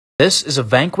This is a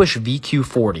Vanquish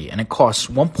VQ40 and it costs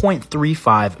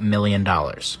 $1.35 million.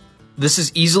 This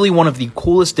is easily one of the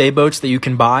coolest day boats that you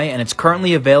can buy, and it's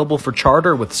currently available for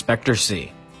charter with Spectre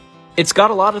Sea. It's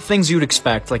got a lot of things you'd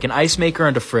expect, like an ice maker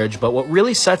and a fridge, but what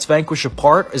really sets Vanquish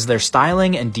apart is their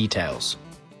styling and details.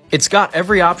 It's got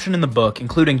every option in the book,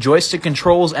 including joystick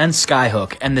controls and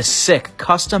skyhook, and this sick,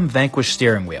 custom Vanquish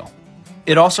steering wheel.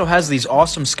 It also has these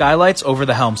awesome skylights over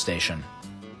the helm station.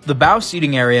 The bow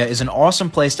seating area is an awesome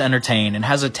place to entertain and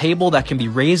has a table that can be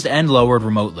raised and lowered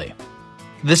remotely.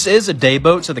 This is a day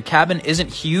boat, so the cabin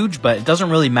isn't huge, but it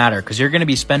doesn't really matter because you're going to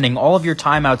be spending all of your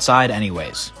time outside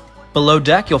anyways. Below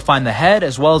deck, you'll find the head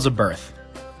as well as a berth.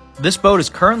 This boat is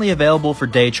currently available for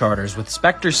day charters with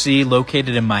Spectre Sea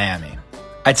located in Miami.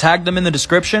 I tagged them in the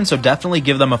description, so definitely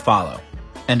give them a follow.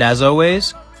 And as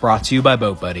always, brought to you by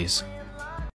Boat Buddies.